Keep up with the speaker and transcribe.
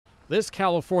This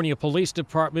California Police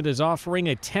Department is offering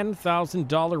a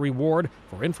 $10,000 reward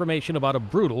for information about a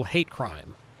brutal hate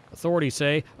crime. Authorities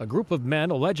say a group of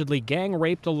men allegedly gang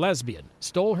raped a lesbian,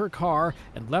 stole her car,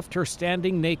 and left her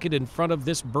standing naked in front of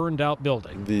this burned-out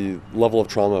building. The level of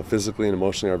trauma physically and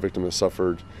emotionally our victim has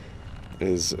suffered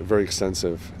is very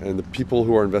extensive, and the people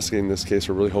who are investigating this case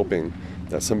are really hoping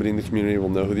that somebody in the community will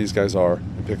know who these guys are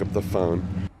and pick up the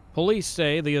phone. Police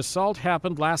say the assault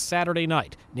happened last Saturday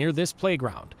night near this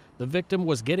playground. The victim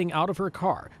was getting out of her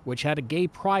car, which had a gay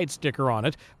pride sticker on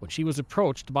it, when she was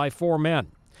approached by 4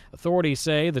 men. Authorities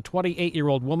say the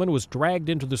 28-year-old woman was dragged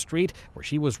into the street where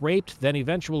she was raped, then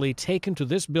eventually taken to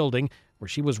this building where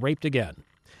she was raped again.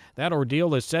 That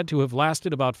ordeal is said to have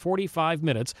lasted about 45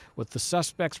 minutes, with the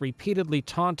suspects repeatedly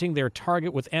taunting their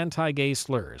target with anti-gay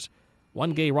slurs.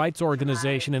 One gay rights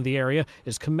organization in the area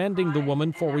is commending the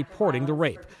woman for reporting the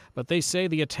rape, but they say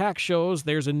the attack shows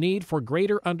there's a need for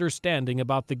greater understanding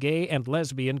about the gay and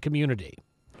lesbian community.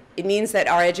 It means that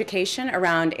our education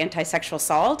around anti-sexual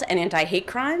assault and anti-hate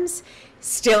crimes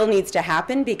still needs to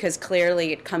happen, because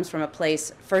clearly it comes from a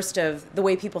place, first, of the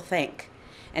way people think.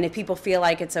 And if people feel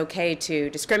like it's okay to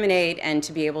discriminate and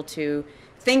to be able to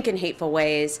think in hateful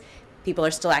ways, people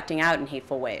are still acting out in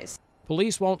hateful ways.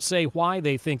 Police won't say why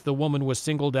they think the woman was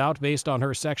singled out based on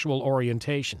her sexual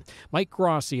orientation. Mike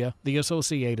Gracia, The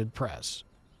Associated Press.